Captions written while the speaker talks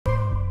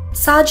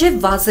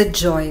Sajeeb Wazed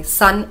Joy,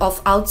 son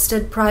of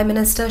ousted Prime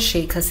Minister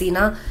Sheikh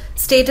Hasina,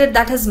 stated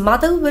that his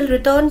mother will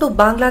return to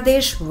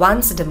Bangladesh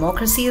once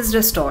democracy is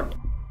restored.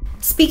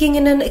 Speaking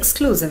in an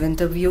exclusive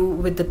interview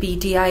with the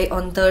PTI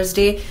on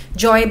Thursday,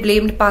 Joy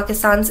blamed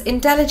Pakistan's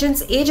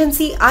intelligence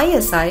agency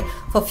ISI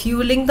for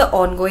fueling the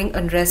ongoing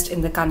unrest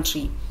in the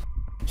country.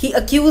 He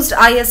accused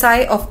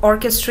ISI of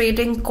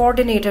orchestrating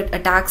coordinated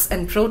attacks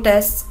and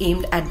protests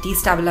aimed at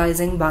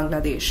destabilizing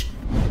Bangladesh.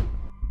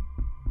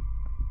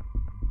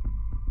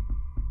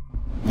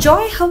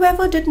 Joy,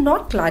 however, did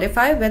not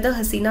clarify whether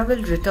Hasina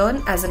will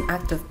return as an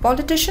active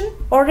politician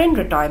or in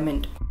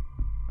retirement.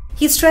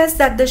 He stressed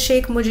that the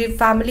Sheikh Mujib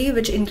family,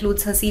 which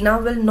includes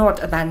Hasina, will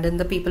not abandon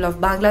the people of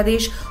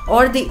Bangladesh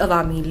or the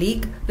Awami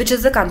League, which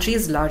is the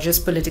country's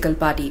largest political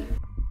party.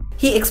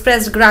 He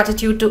expressed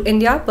gratitude to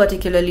India,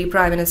 particularly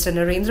Prime Minister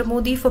Narendra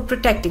Modi, for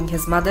protecting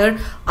his mother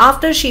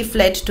after she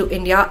fled to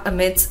India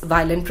amidst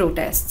violent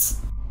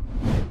protests.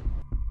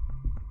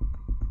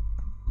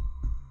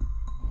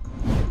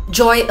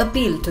 Joy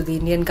appealed to the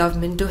Indian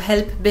government to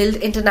help build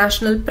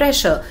international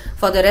pressure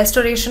for the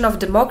restoration of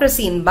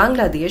democracy in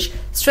Bangladesh,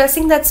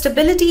 stressing that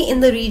stability in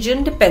the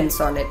region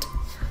depends on it.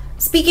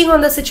 Speaking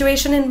on the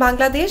situation in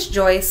Bangladesh,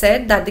 Joy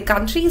said that the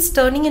country is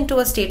turning into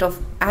a state of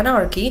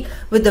anarchy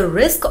with the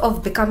risk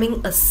of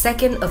becoming a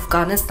second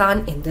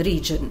Afghanistan in the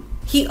region.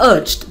 He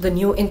urged the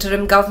new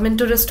interim government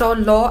to restore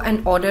law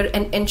and order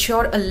and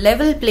ensure a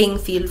level playing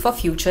field for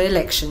future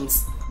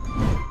elections.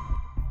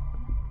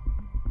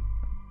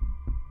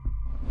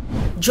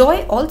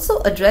 Joy also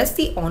addressed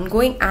the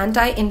ongoing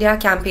anti-India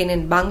campaign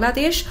in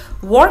Bangladesh,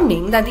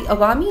 warning that the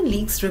Awami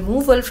League's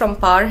removal from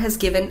power has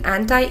given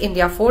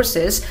anti-India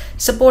forces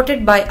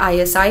supported by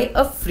ISI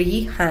a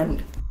free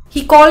hand.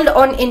 He called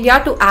on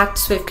India to act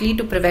swiftly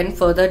to prevent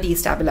further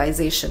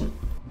destabilization.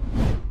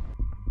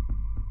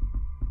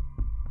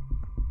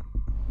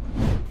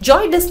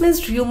 Joy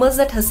dismissed rumors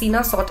that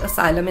Hasina sought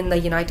asylum in the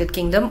United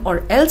Kingdom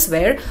or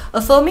elsewhere,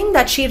 affirming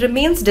that she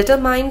remains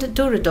determined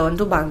to return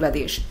to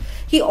Bangladesh.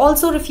 He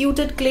also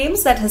refuted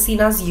claims that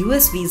Hasina's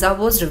US visa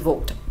was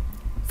revoked.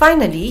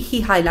 Finally,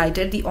 he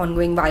highlighted the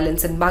ongoing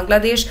violence in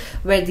Bangladesh,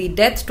 where the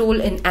death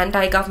toll in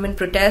anti-government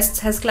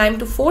protests has climbed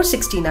to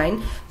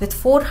 469, with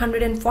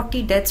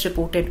 440 deaths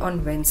reported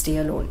on Wednesday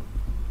alone.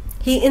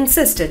 He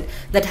insisted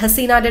that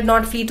Hasina did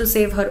not flee to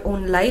save her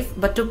own life,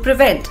 but to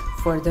prevent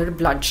further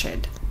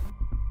bloodshed.